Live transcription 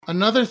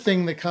Another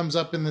thing that comes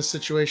up in this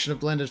situation of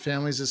blended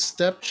families is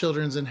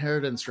stepchildren's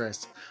inheritance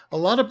rights. A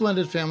lot of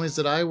blended families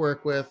that I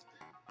work with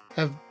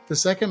have the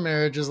second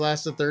marriage has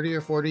lasted 30 or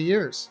 40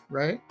 years,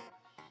 right?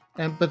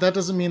 But that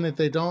doesn't mean that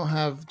they don't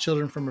have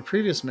children from a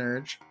previous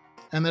marriage.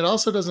 And that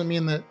also doesn't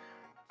mean that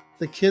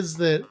the kids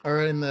that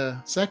are in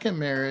the second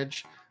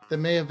marriage that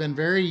may have been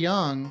very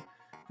young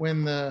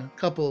when the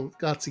couple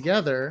got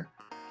together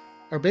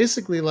are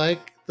basically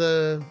like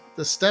the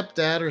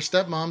stepdad or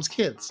stepmom's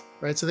kids,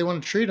 right? So they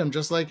want to treat them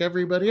just like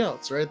everybody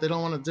else, right? They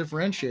don't want to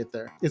differentiate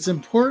there. It's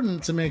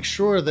important to make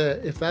sure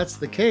that if that's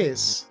the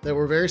case, that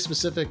we're very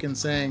specific in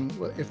saying,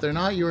 well, if they're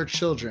not your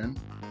children,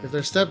 if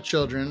they're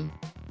stepchildren,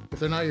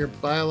 if they're not your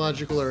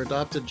biological or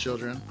adopted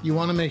children, you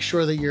want to make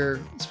sure that you're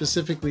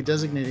specifically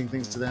designating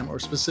things to them or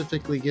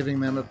specifically giving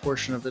them a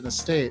portion of an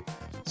estate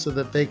so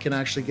that they can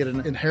actually get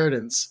an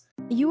inheritance.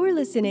 You are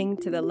listening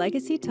to the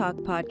Legacy Talk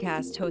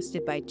podcast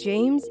hosted by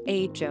James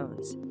A.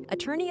 Jones,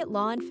 attorney at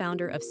law and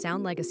founder of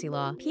Sound Legacy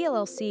Law,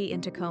 PLLC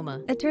in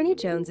Tacoma. Attorney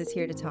Jones is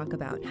here to talk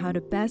about how to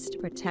best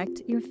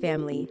protect your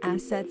family,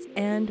 assets,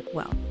 and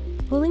wealth.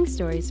 Pulling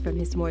stories from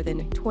his more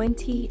than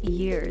 20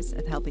 years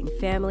of helping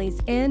families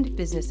and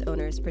business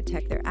owners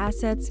protect their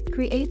assets,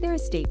 create their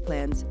estate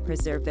plans,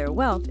 preserve their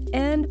wealth,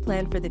 and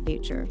plan for the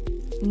future.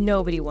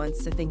 Nobody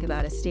wants to think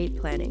about estate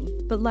planning,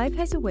 but life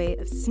has a way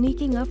of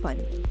sneaking up on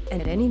you,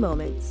 and at any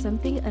moment,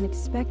 something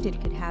unexpected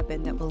could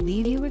happen that will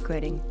leave you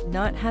regretting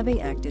not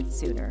having acted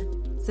sooner.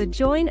 So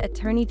join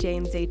Attorney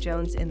James A.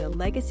 Jones in the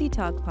Legacy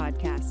Talk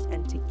podcast,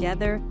 and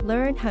together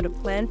learn how to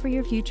plan for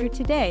your future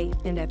today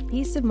and have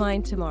peace of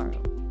mind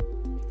tomorrow.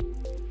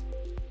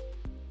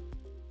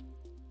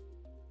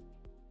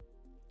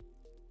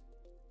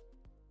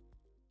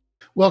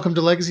 Welcome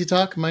to Legacy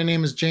Talk. My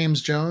name is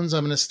James Jones.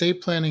 I'm an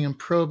estate planning and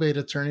probate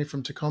attorney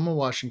from Tacoma,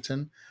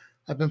 Washington.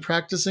 I've been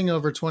practicing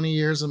over 20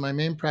 years, and my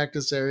main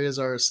practice areas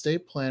are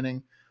estate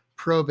planning,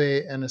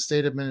 probate, and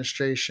estate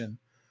administration.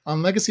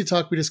 On Legacy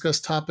Talk, we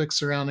discuss topics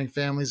surrounding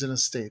families and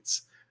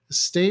estates.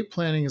 Estate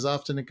planning is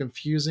often a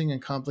confusing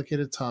and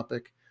complicated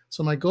topic,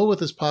 so my goal with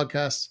this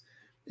podcast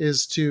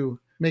is to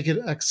make it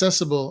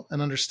accessible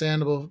and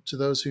understandable to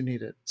those who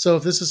need it. So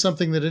if this is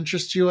something that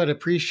interests you, I'd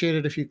appreciate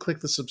it if you click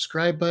the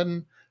subscribe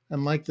button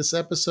and like this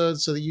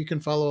episode so that you can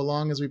follow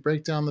along as we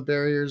break down the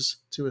barriers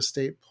to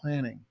estate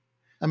planning.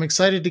 I'm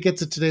excited to get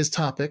to today's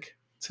topic.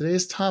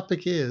 Today's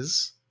topic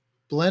is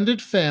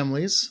blended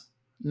families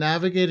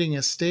navigating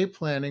estate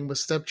planning with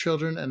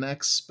stepchildren and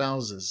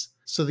ex-spouses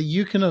so that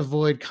you can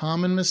avoid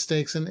common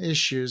mistakes and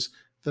issues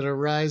that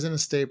arise in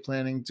estate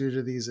planning due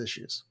to these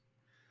issues.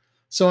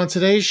 So on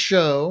today's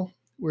show,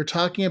 we're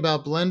talking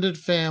about blended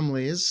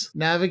families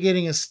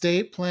navigating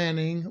estate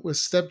planning with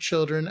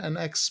stepchildren and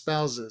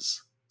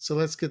ex-spouses. So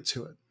let's get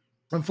to it.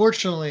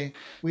 Unfortunately,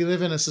 we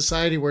live in a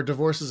society where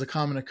divorce is a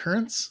common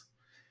occurrence.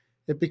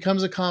 It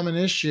becomes a common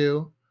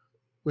issue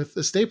with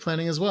estate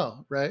planning as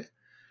well, right?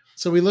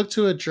 So we look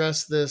to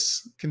address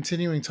this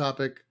continuing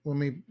topic when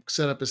we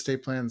set up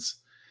estate plans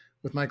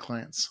with my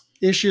clients.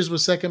 Issues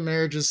with second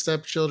marriages,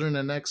 stepchildren,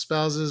 and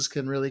ex-spouses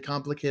can really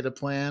complicate a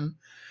plan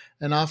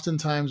and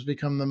oftentimes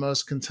become the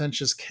most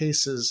contentious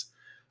cases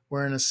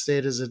where an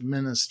estate is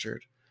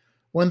administered.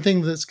 One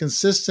thing that's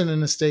consistent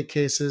in estate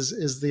cases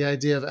is the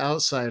idea of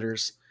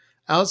outsiders.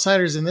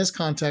 Outsiders in this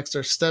context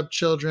are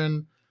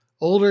stepchildren,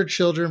 older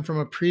children from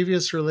a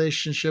previous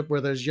relationship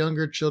where there's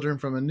younger children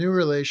from a new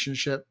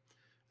relationship,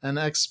 and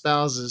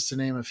ex-spouses, to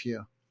name a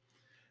few.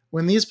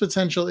 When these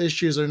potential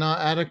issues are not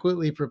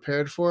adequately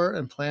prepared for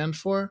and planned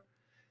for,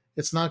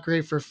 it's not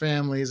great for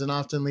families and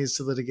often leads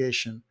to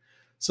litigation.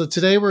 So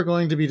today we're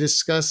going to be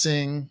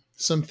discussing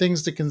some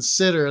things to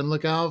consider and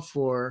look out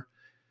for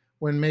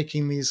when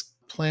making these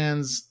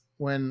plans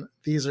when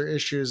these are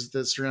issues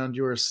that surround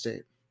your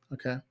estate,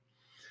 okay?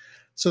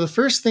 So the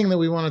first thing that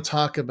we want to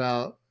talk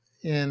about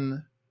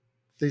in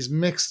these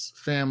mixed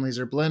families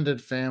or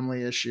blended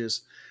family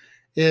issues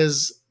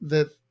is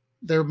that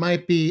there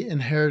might be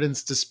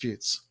inheritance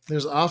disputes.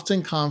 There's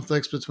often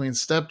conflicts between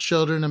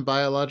stepchildren and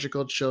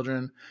biological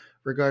children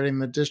regarding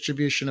the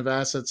distribution of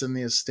assets in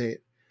the estate.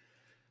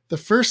 The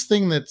first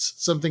thing that's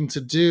something to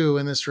do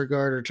in this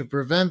regard or to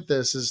prevent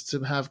this is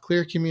to have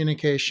clear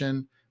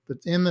communication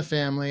in the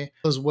family,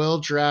 those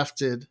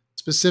well-drafted,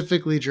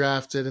 specifically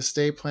drafted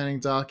estate planning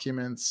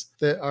documents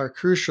that are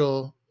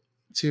crucial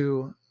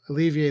to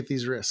alleviate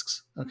these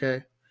risks,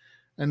 okay,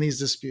 and these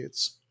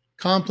disputes.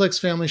 Complex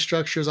family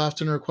structures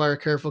often require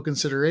careful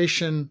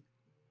consideration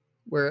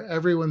where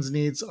everyone's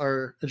needs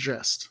are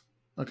addressed,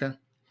 okay?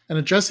 And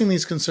addressing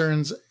these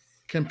concerns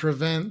can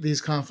prevent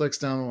these conflicts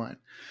down the line.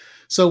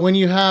 So when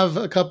you have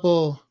a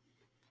couple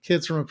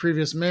kids from a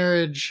previous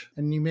marriage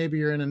and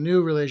you're in a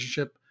new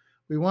relationship,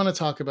 we want to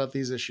talk about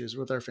these issues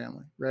with our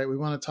family, right? We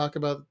want to talk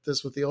about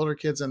this with the older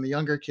kids and the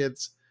younger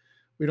kids.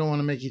 We don't want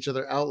to make each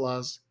other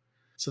outlaws.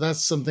 So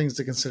that's some things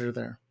to consider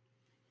there.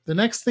 The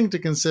next thing to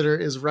consider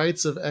is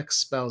rights of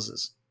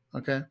ex-spouses,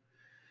 okay?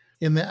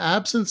 In the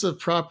absence of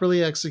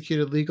properly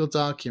executed legal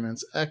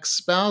documents,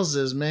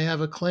 ex-spouses may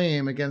have a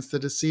claim against the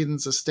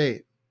decedent's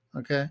estate,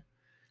 okay?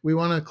 We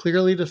want to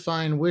clearly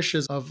define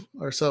wishes of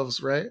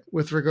ourselves, right?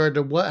 With regard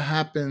to what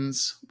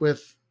happens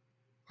with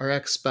our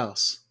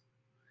ex-spouse.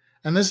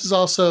 And this is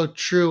also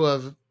true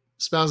of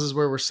spouses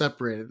where we're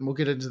separated. And we'll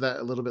get into that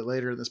a little bit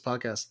later in this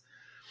podcast.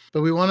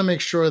 But we want to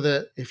make sure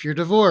that if you're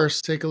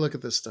divorced, take a look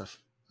at this stuff.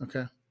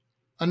 Okay.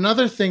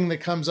 Another thing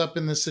that comes up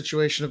in this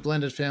situation of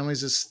blended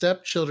families is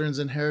stepchildren's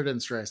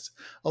inheritance rights.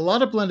 A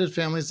lot of blended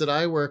families that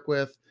I work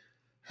with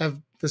have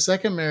the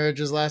second marriage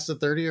has lasted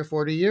 30 or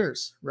 40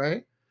 years,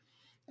 right?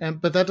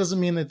 But that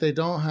doesn't mean that they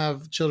don't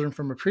have children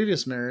from a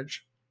previous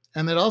marriage.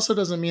 And that also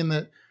doesn't mean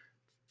that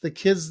the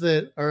kids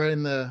that are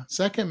in the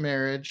second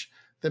marriage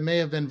that may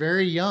have been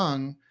very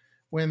young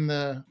when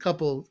the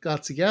couple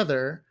got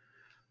together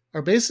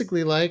are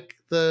basically like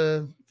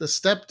the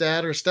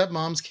stepdad or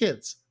stepmom's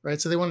kids, right?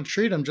 So they want to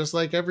treat them just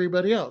like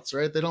everybody else,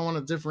 right? They don't want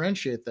to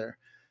differentiate there.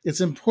 It's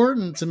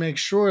important to make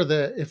sure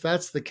that if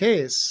that's the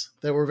case,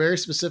 that we're very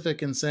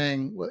specific in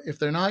saying, well, if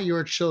they're not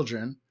your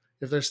children,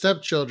 if they're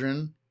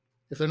stepchildren,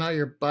 if they're not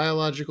your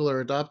biological or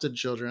adopted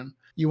children,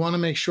 you want to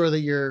make sure that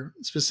you're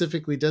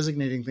specifically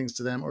designating things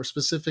to them or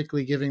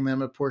specifically giving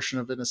them a portion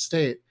of an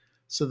estate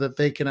so that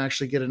they can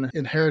actually get an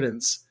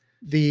inheritance.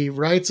 The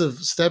rights of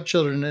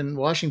stepchildren in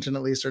Washington,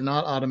 at least, are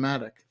not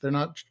automatic. They're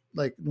not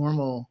like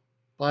normal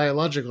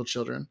biological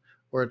children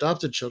or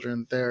adopted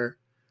children. They're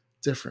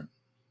different.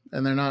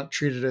 And they're not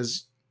treated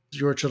as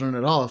your children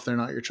at all if they're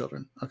not your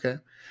children. Okay.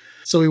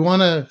 So we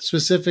want to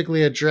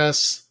specifically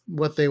address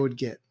what they would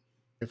get.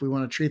 If we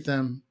want to treat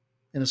them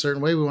in a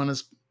certain way, we want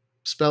to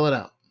spell it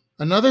out.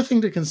 Another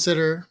thing to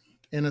consider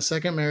in a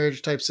second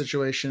marriage type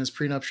situation is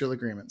prenuptial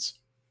agreements.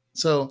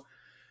 So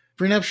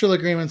prenuptial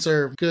agreements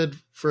are good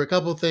for a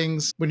couple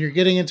things. When you're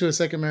getting into a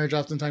second marriage,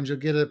 oftentimes you'll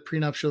get a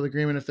prenuptial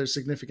agreement if there's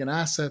significant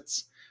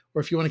assets,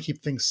 or if you want to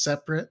keep things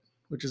separate,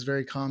 which is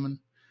very common.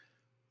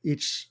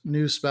 Each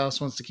new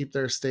spouse wants to keep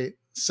their estate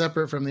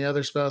separate from the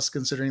other spouse,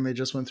 considering they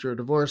just went through a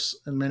divorce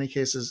in many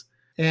cases.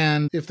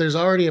 And if there's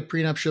already a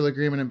prenuptial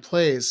agreement in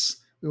place,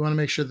 we want to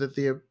make sure that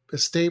the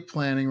estate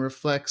planning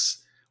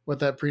reflects what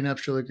that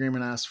prenuptial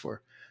agreement asks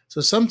for.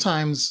 So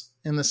sometimes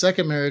in the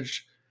second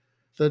marriage,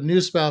 the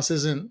new spouse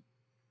isn't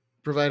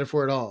provided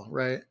for at all,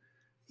 right?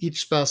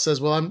 Each spouse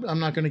says, well, I'm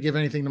not going to give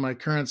anything to my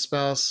current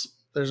spouse.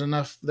 There's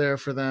enough there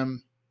for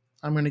them.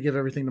 I'm going to give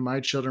everything to my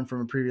children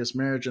from a previous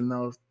marriage, and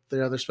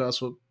the other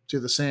spouse will do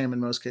the same in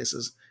most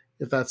cases,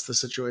 if that's the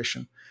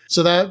situation.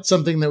 So that's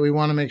something that we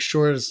want to make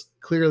sure is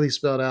clearly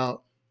spelled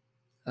out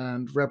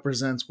and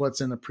represents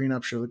what's in a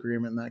prenuptial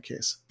agreement in that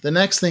case. The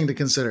next thing to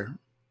consider,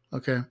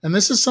 okay, and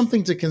this is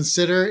something to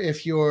consider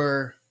if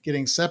you're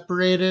getting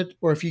separated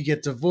or if you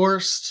get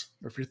divorced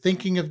or if you're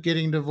thinking of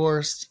getting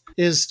divorced,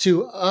 is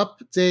to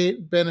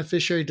update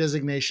beneficiary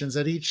designations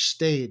at each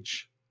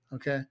stage,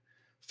 okay?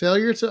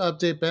 Failure to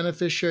update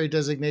beneficiary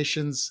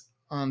designations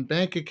on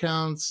bank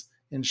accounts,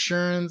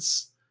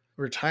 insurance,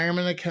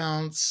 retirement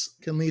accounts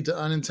can lead to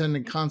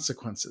unintended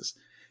consequences.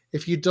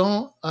 If you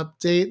don't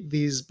update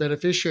these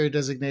beneficiary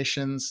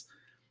designations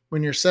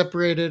when you're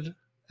separated,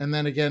 and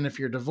then again, if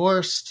you're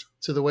divorced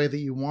to the way that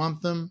you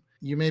want them,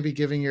 you may be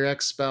giving your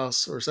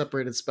ex-spouse or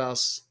separated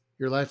spouse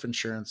your life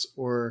insurance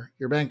or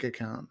your bank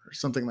account or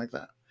something like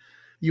that.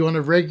 You want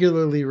to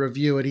regularly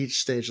review at each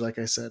stage, like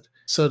I said,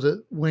 so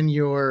that when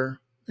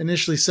you're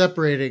initially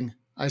separating,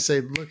 I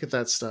say, look at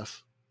that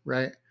stuff,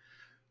 right?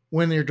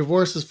 When your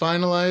divorce is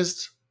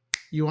finalized,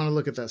 you want to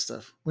look at that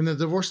stuff. When the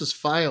divorce is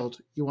filed,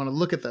 you want to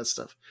look at that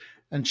stuff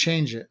and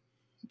change it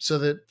so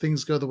that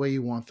things go the way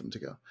you want them to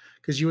go.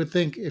 Because you would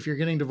think if you're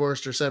getting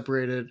divorced or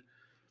separated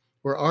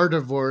or are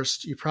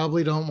divorced, you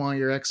probably don't want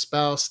your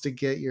ex-spouse to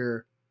get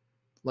your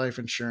life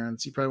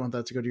insurance. You probably want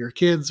that to go to your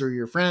kids or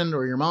your friend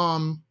or your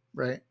mom,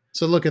 right?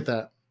 So look at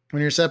that.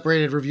 When you're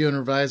separated, review and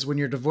revise. When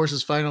your divorce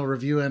is final,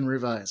 review and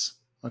revise.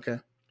 Okay.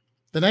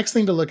 The next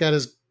thing to look at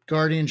is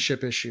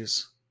guardianship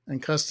issues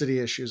and custody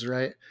issues,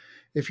 right?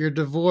 If you're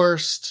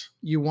divorced,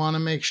 you want to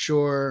make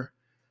sure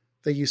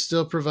that you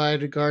still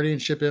provide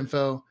guardianship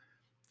info.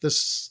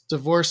 The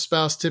divorced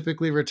spouse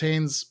typically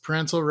retains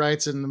parental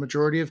rights in the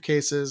majority of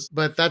cases,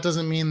 but that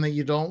doesn't mean that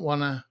you don't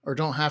want to or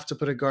don't have to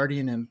put a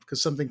guardian in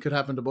because something could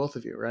happen to both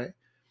of you, right?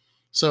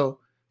 So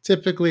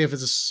typically, if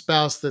it's a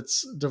spouse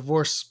that's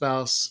divorced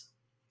spouse,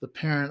 the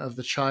parent of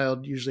the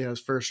child usually has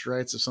first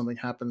rights if something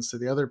happens to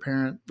the other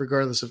parent,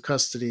 regardless of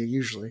custody,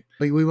 usually.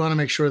 But we want to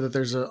make sure that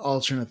there's an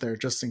alternate there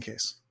just in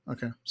case.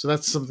 Okay, so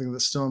that's something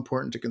that's still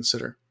important to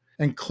consider.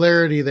 And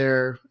clarity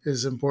there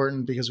is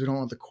important because we don't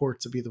want the court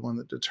to be the one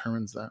that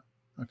determines that.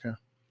 Okay.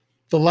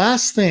 The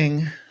last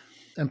thing,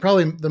 and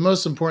probably the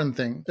most important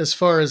thing, as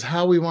far as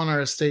how we want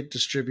our estate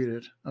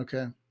distributed,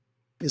 okay,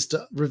 is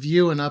to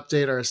review and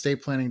update our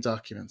estate planning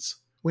documents.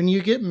 When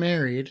you get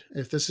married,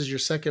 if this is your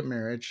second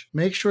marriage,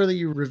 make sure that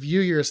you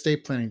review your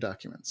estate planning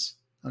documents,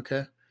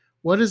 okay?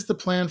 What is the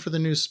plan for the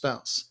new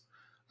spouse?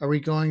 Are we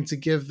going to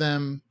give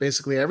them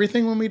basically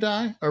everything when we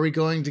die? Are we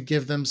going to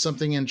give them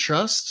something in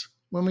trust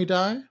when we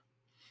die?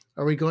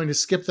 Are we going to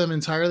skip them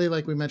entirely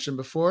like we mentioned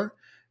before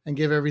and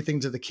give everything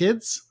to the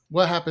kids?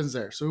 What happens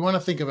there? So we want to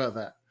think about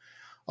that.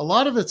 A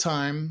lot of the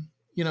time,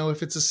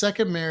 if it's a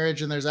second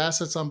marriage and there's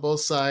assets on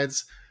both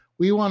sides,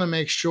 we want to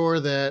make sure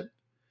that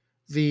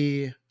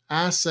the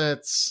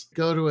assets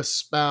go to a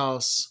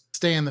spouse,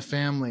 stay in the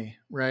family,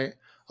 right?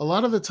 A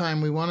lot of the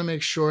time, we want to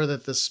make sure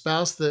that the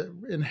spouse that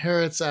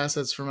inherits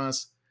assets from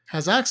us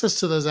has access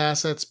to those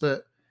assets,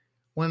 but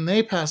when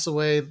they pass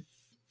away,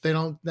 they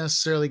don't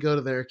necessarily go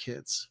to their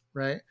kids,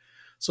 right?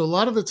 So a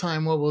lot of the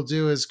time, what we'll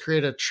do is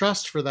create a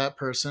trust for that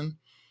person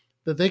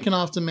that they can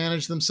often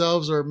manage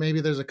themselves, or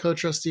maybe there's a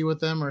co-trustee with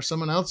them or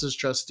someone else's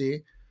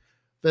trustee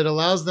that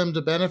allows them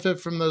to benefit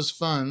from those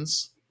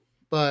funds.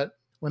 But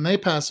when they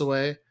pass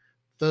away,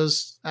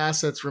 those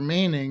assets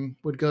remaining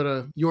would go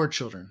to your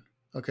children,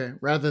 okay,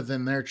 rather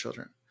than their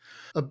children.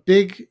 A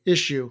big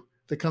issue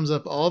that comes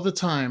up all the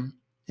time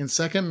in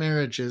second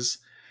marriages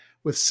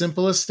with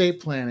simple estate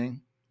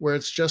planning, where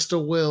it's just a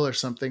will or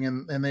something,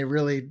 and they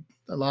really,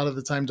 a lot of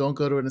the time, don't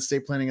go to an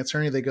estate planning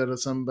attorney. They go to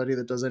somebody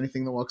that does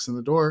anything that walks in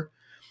the door,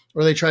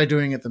 or they try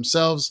doing it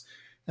themselves.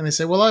 And they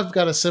say, well, I've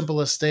got a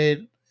simple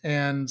estate,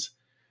 and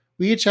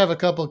we each have a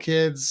couple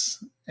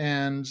kids,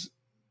 and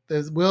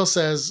the will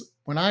says,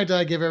 when I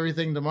die, give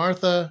everything to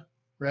Martha,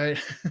 right?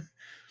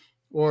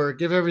 Or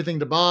give everything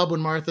to Bob when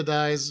Martha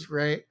dies,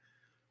 right?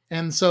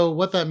 And so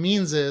what that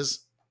means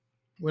is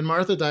when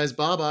Martha dies,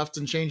 Bob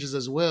often changes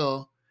his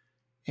will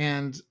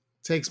and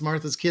takes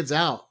Martha's kids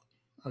out,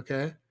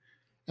 okay?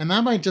 And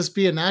that might just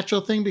be a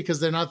natural thing because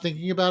they're not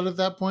thinking about it at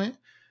that point.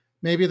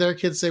 Maybe their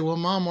kids say, well,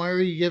 Mom, why are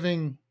you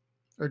giving,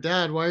 or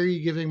Dad, why are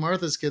you giving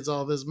Martha's kids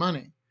all this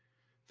money?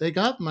 They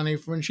got money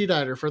when she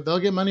died, or they'll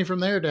get money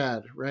from their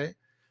dad, right?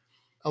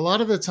 A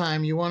lot of the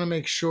time, you want to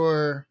make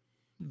sure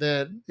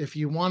that if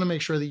you want to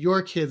make sure that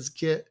your kids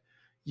get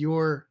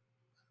your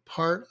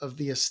part of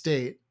the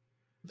estate,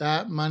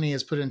 that money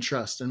is put in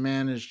trust and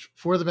managed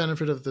for the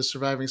benefit of the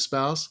surviving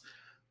spouse.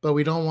 But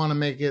we don't want to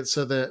make it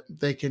so that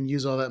they can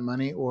use all that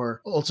money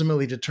or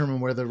ultimately determine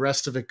where the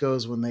rest of it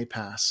goes when they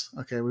pass.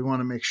 Okay, we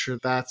want to make sure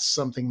that's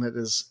something that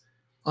is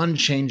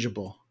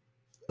unchangeable.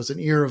 It's an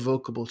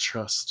irrevocable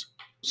trust.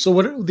 So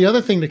what the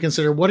other thing to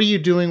consider, what are you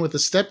doing with the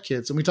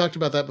stepkids? And we talked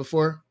about that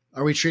before.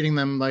 Are we treating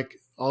them like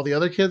all the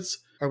other kids?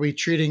 Are we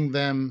treating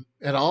them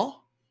at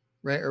all?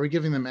 Right? Are we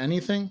giving them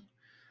anything?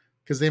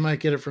 Because they might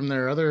get it from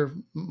their other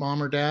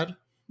mom or dad,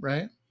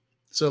 right?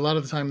 So a lot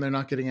of the time they're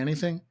not getting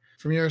anything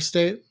from your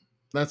estate.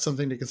 That's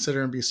something to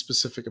consider and be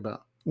specific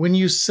about. When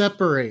you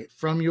separate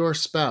from your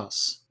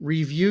spouse,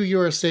 review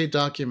your estate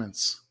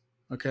documents,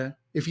 okay?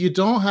 If you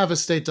don't have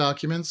estate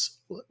documents,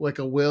 like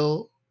a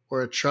will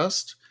or a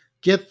trust,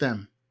 get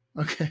them,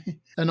 okay?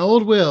 An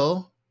old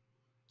will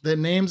that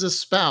names a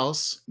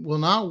spouse will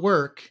not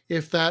work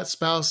if that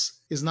spouse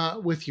is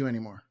not with you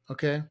anymore,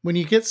 okay? When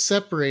you get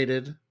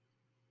separated,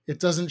 it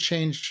doesn't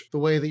change the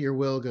way that your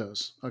will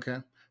goes, okay?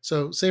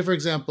 So say, for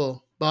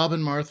example, Bob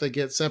and Martha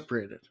get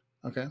separated,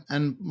 okay?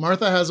 And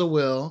Martha has a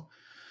will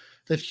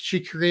that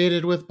she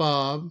created with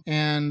Bob,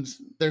 and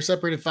they're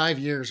separated 5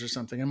 years or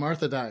something, and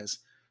Martha dies.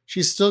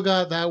 She's still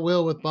got that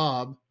will with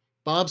Bob.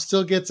 Bob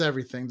still gets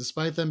everything,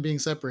 despite them being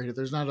separated.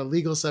 There's not a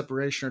legal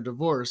separation or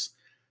divorce.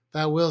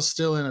 That will's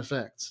still in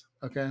effect,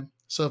 okay?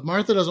 So if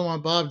Martha doesn't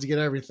want Bob to get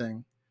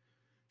everything,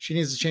 she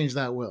needs to change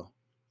that will,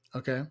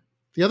 okay?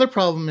 The other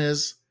problem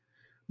is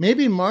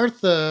maybe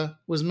Martha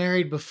was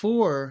married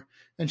before,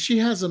 and she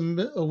has a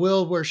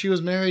will where she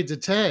was married to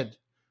Ted,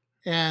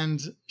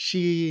 and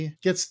she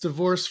gets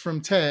divorced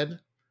from Ted.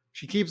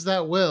 She keeps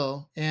that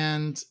will,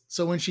 and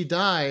so when she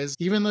dies,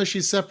 even though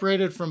she's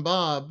separated from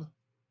Bob,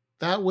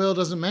 that will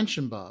doesn't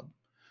mention Bob.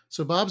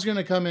 So Bob's going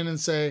to come in and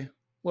say,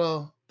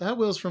 well, that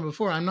will's from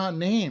before. I'm not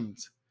named.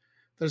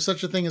 There's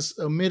such a thing as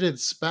omitted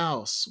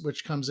spouse,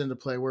 which comes into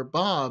play, where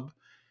Bob,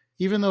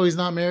 even though he's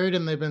not married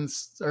and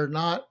are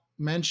not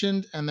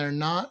mentioned and they're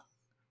not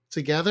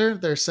together,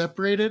 they're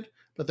separated,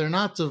 but they're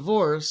not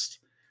divorced,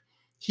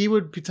 he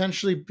would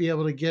potentially be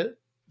able to get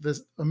the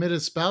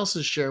omitted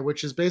spouse's share,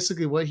 which is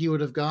basically what he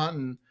would have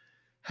gotten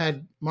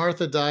had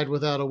Martha died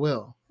without a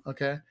will,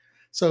 okay?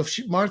 So if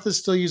Martha's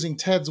still using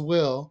Ted's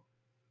will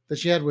that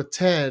she had with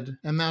Ted,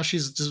 and now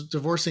she's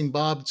divorcing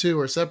Bob too,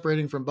 or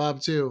separating from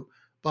Bob too,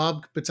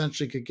 Bob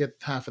potentially could get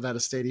half of that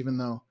estate, even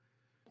though,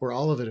 or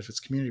all of it if it's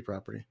community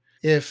property,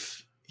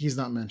 if he's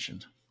not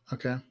mentioned,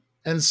 okay?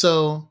 And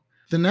so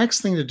the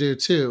next thing to do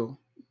too,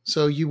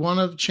 so you want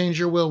to change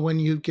your will when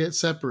you get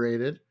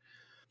separated.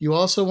 You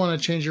also want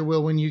to change your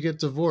will when you get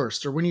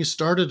divorced or when you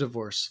start a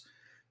divorce.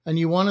 And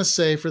you want to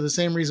say, for the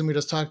same reason we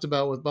just talked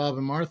about with Bob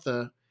and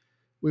Martha,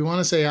 we want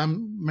to say,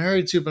 I'm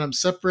married to, but I'm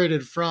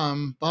separated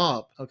from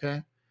Bob,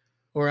 okay?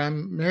 Or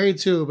I'm married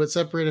to, but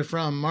separated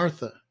from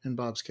Martha in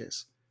Bob's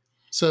case.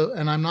 So,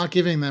 and I'm not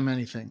giving them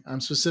anything.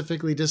 I'm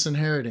specifically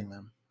disinheriting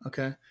them,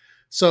 okay?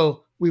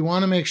 So we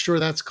want to make sure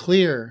that's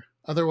clear.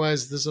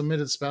 Otherwise, this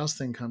omitted spouse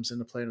thing comes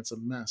into play and it's a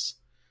mess.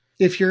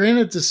 If you're in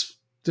a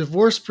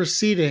divorce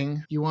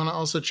proceeding, you want to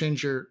also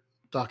change your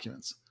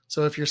documents.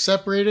 So if you're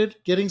separated,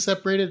 getting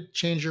separated,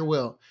 change your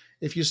will.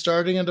 If you're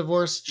starting a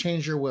divorce,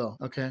 change your will,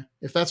 okay?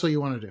 If that's what you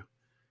want to do.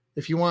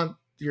 If you want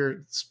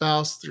your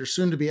spouse, your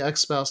soon-to-be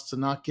ex-spouse, to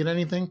not get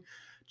anything,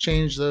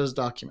 change those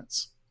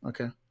documents,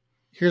 okay?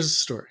 Here's a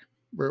story.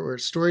 We're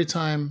at story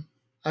time.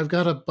 I've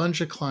got a bunch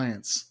of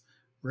clients,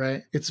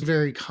 right? It's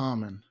very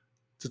common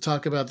to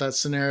talk about that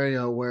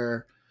scenario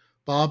where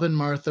Bob and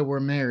Martha were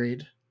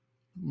married.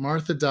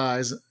 Martha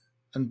dies,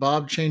 and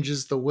Bob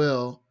changes the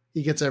will.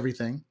 He gets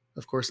everything,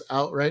 of course,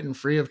 outright and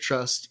free of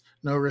trust,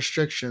 no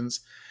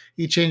restrictions.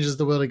 He changes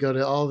the will to go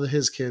to all of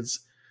his kids,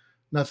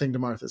 nothing to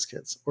Martha's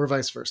kids, or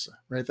vice versa,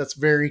 right? That's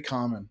very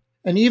common.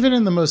 And even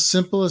in the most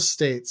simple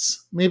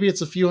estates, maybe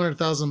it's a few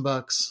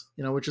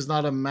 $100,000, which is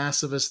not a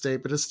massive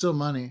estate, but it's still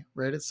money,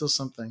 right? It's still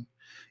something.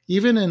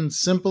 Even in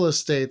simple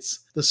estates,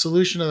 the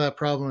solution to that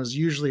problem is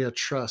usually a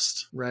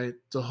trust, right?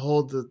 To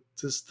hold the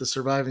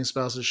surviving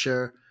spouse's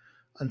share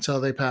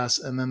until they pass,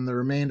 and then the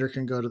remainder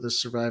can go to the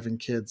surviving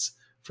kids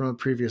from a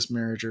previous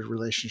marriage or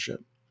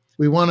relationship.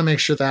 We want to make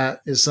sure that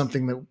is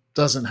something that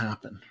doesn't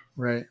happen,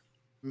 right?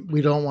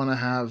 We don't want to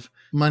have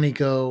money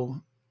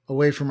go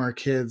away from our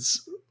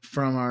kids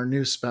from our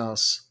new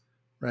spouse,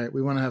 right?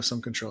 We want to have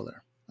some control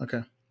there.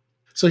 Okay.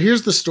 So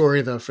here's the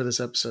story, though, for this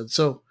episode.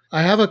 So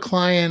I have a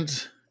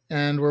client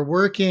and we're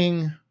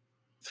working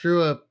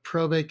through a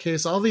probate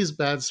case. All these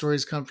bad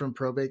stories come from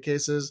probate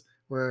cases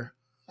where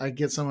I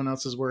get someone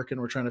else's work and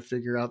we're trying to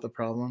figure out the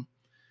problem.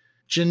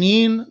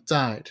 Janine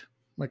died.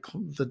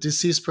 The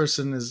deceased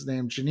person is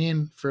named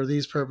Janine for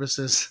these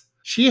purposes.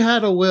 She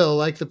had a will,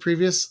 like the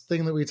previous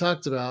thing that we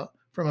talked about,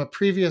 from a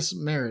previous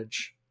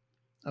marriage.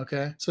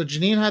 Okay. So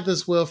Janine had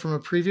this will from a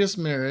previous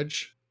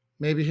marriage.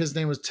 Maybe his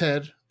name was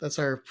Ted. That's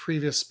our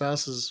previous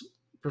spouse's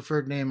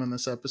preferred name on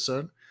this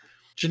episode.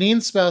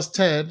 Janine's spouse,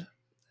 Ted,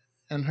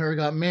 and her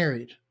got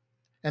married.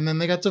 And then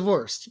they got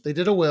divorced. They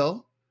did a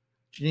will.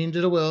 Janine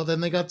did a will. Then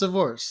they got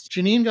divorced.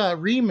 Janine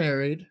got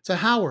remarried to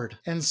Howard.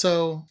 And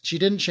so she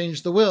didn't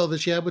change the will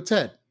that she had with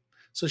Ted.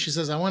 So she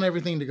says, I want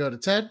everything to go to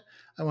Ted.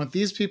 I want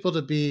these people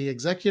to be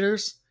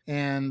executors.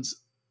 And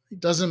it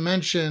doesn't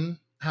mention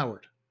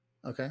Howard.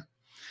 Okay.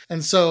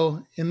 And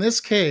so in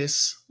this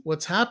case,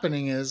 what's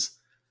happening is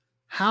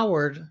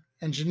Howard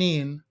and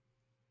Janine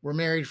were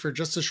married for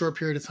just a short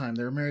period of time.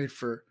 They were married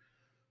for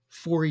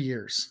 4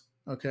 years.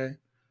 Okay.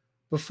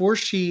 Before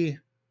she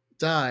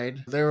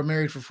died, they were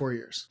married for 4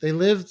 years. They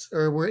lived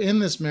or were in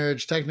this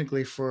marriage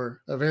technically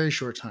for a very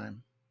short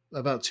time,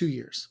 about 2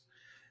 years.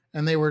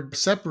 And they were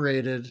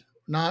separated,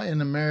 not in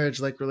a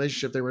marriage-like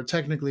relationship. They were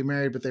technically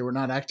married, but they were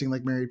not acting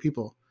like married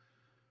people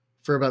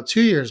for about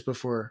 2 years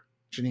before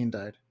Janine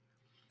died.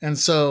 And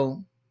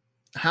so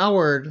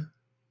Howard,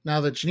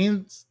 now that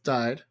Janine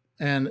died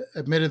and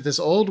admitted this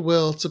old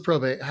will to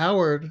probate,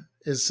 Howard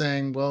is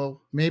saying,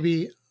 well,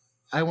 maybe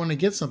I want to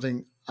get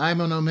something.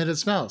 I'm an omitted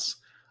spouse.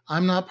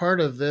 I'm not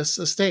part of this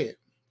estate.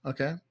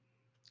 Okay.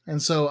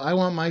 And so I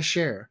want my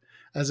share,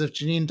 as if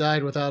Janine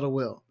died without a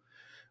will,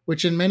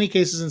 which in many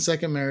cases in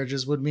second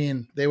marriages would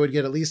mean they would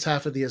get at least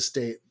half of the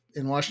estate.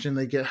 In Washington,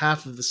 they get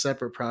half of the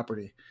separate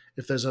property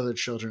if there's other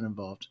children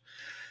involved.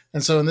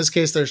 And so in this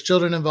case, there's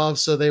children involved,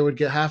 so they would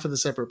get half of the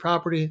separate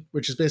property,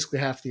 which is basically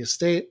half the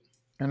estate,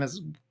 and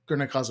it's going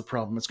to cause a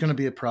problem. It's going to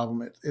be a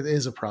problem. It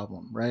is a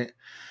problem, right?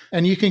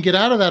 And you can get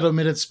out of that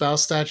omitted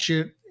spouse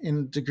statute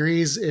in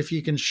degrees if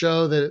you can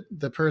show that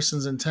the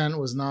person's intent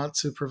was not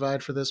to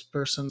provide for this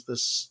person,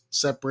 this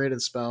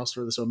separated spouse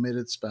or this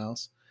omitted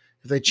spouse,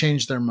 if they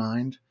changed their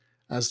mind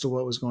as to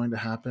what was going to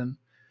happen.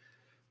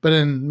 But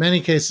in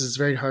many cases, it's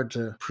very hard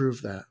to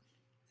prove that.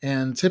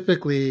 And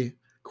typically,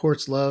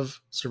 courts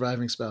love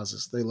surviving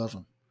spouses. They love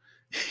them,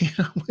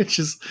 which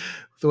is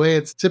the way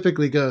it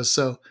typically goes.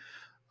 So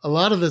a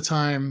lot of the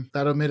time,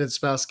 that omitted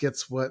spouse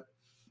gets what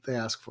they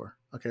ask for,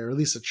 okay, or at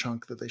least a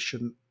chunk that they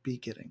shouldn't be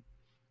getting,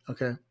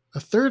 okay? A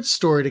third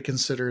story to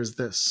consider is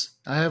this.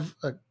 I have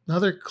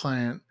another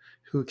client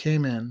who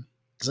came in.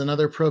 It's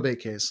another probate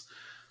case.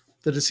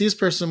 The deceased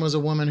person was a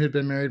woman who'd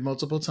been married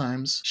multiple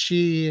times.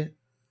 She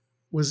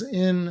was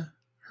in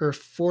her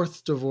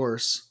fourth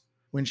divorce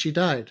when she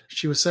died.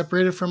 She was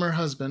separated from her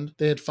husband.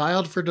 They had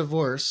filed for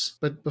divorce,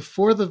 but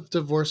before the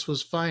divorce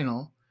was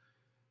final,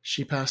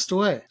 she passed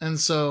away. And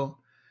so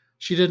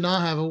she did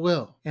not have a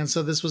will. And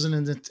so this was an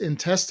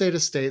intestate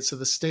estate. So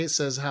the state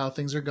says how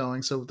things are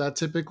going. So that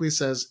typically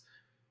says,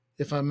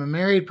 if I'm a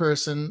married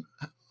person,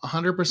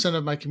 100%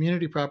 of my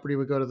community property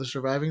would go to the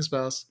surviving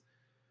spouse.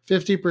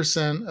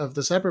 50% of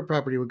the separate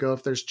property would go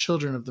if there's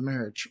children of the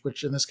marriage,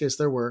 which in this case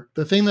there were.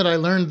 The thing that I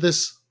learned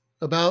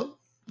about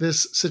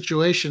this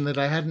situation that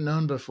I hadn't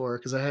known before,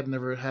 because I had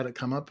never had it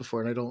come up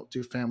before and I don't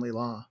do family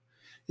law,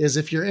 is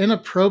if you're in a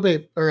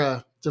probate or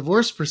a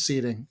divorce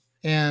proceeding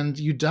and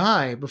you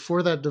die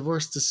before that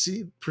divorce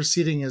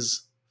proceeding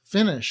is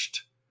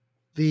finished,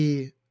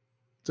 the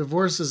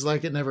divorce is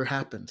like it never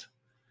happened.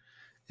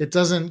 It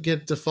doesn't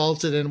get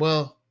defaulted in,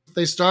 well,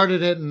 they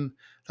started it and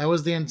that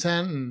was the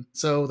intent, and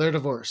so they're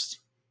divorced.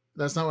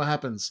 That's not what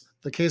happens.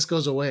 The case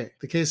goes away.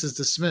 The case is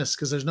dismissed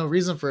because there's no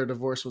reason for a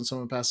divorce when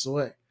someone passes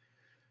away.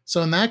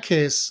 So in that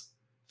case,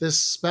 this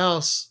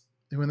spouse,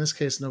 who in this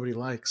case nobody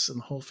likes, and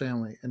the whole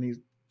family, and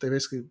they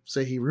basically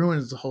say he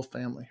ruins the whole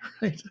family,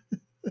 right?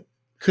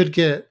 Could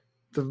get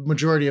the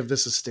majority of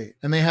this estate.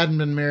 And they hadn't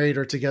been married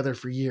or together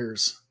for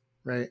years,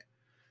 right?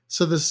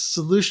 So the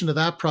solution to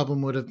that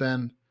problem would have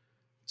been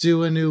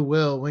do a new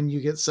will when you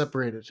get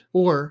separated,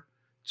 or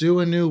do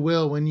a new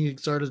will when you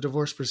start a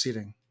divorce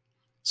proceeding,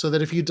 so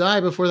that if you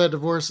die before that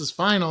divorce is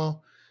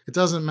final, it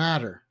doesn't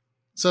matter.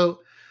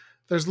 So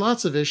there's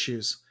lots of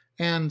issues.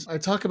 And I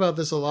talk about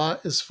this a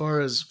lot as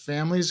far as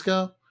families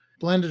go.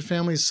 Blended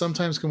families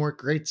sometimes can work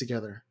great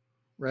together,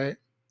 right?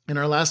 In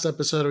our last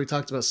episode, we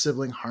talked about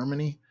sibling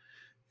harmony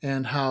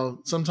and how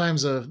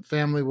sometimes a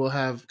family will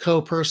have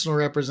co-personal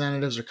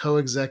representatives or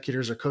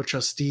co-executors or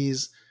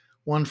co-trustees,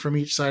 one from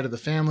each side of the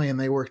family, and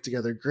they work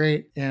together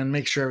great and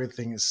make sure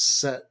everything is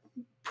set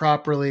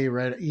properly,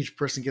 right? Each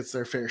person gets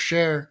their fair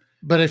share.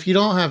 But if you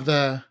don't have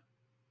the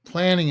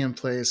planning in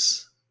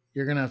place,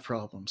 you're going to have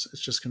problems.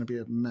 It's just going to be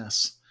a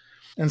mess.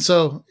 And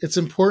so it's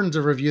important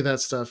to review that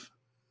stuff.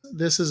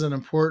 This is an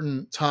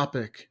important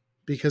topic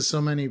because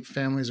so many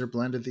families are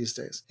blended these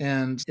days.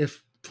 And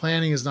if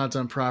planning is not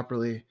done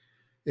properly,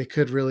 it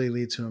could really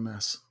lead to a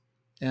mess.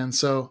 And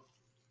so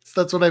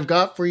that's what I've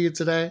got for you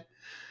today.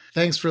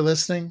 Thanks for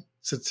listening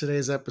to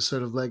today's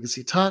episode of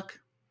Legacy Talk.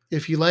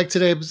 If you like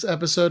today's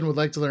episode and would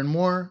like to learn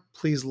more,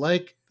 please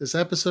like this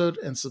episode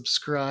and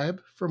subscribe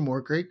for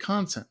more great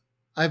content.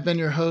 I've been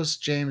your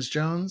host, James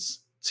Jones.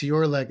 To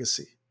your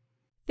legacy.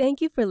 Thank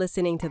you for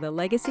listening to the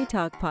Legacy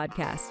Talk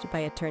podcast by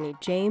attorney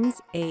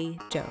James A.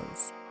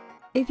 Jones.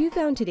 If you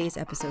found today's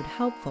episode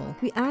helpful,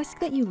 we ask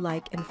that you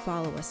like and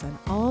follow us on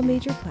all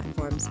major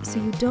platforms so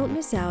you don't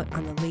miss out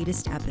on the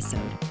latest episode.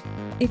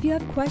 If you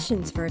have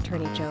questions for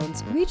Attorney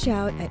Jones, reach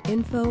out at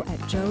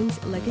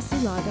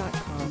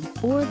info@joneslegacylaw.com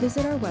or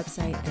visit our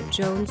website at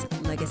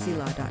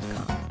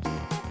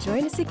joneslegacylaw.com.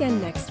 Join us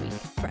again next week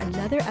for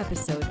another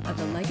episode of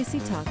the Legacy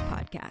Talk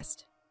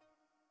podcast.